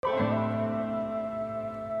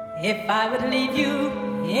If I would leave you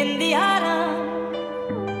in the autumn,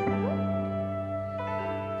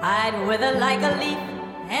 I'd wither like a leaf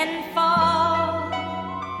and fall.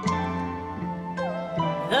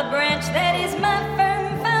 The branch that is my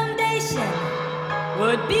firm foundation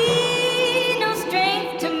would be no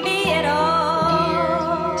strength to me at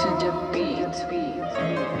all. To the beat.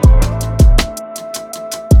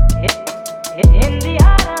 In the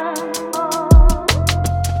autumn,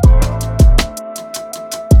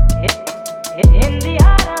 in the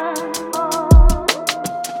autumn,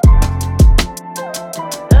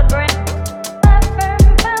 the branch, my firm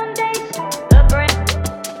foundation, the branch,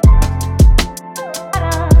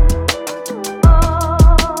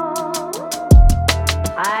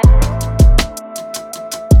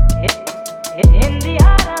 in the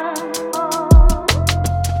autumn,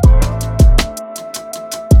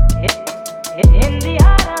 in the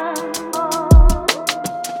autumn,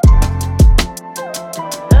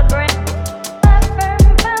 the branch, my firm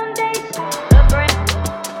foundation, the branch,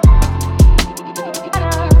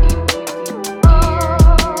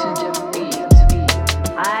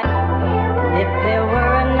 if there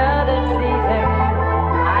were another season,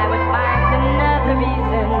 I would find another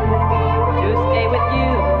reason to stay with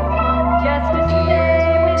you, just to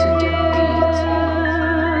stay with you.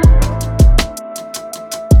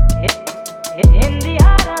 In the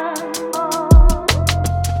autumn,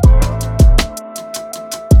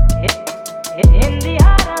 in the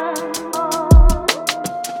autumn,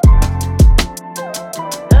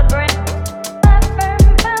 the branch, my firm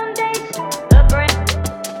foundation, the branch,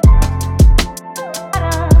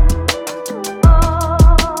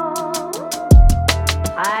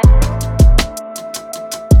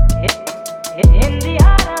 in the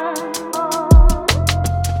autumn,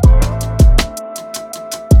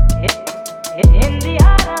 in the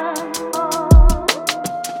autumn,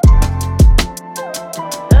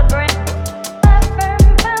 the branch, my firm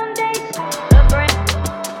foundation, the branch,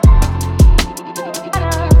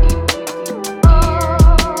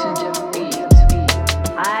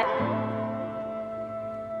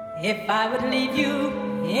 if I would leave you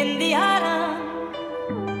in the autumn,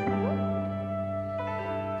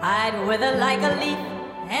 I'd wither like a leaf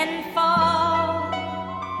and fall.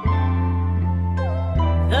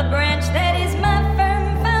 The branch that is my firm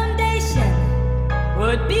foundation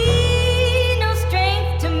would be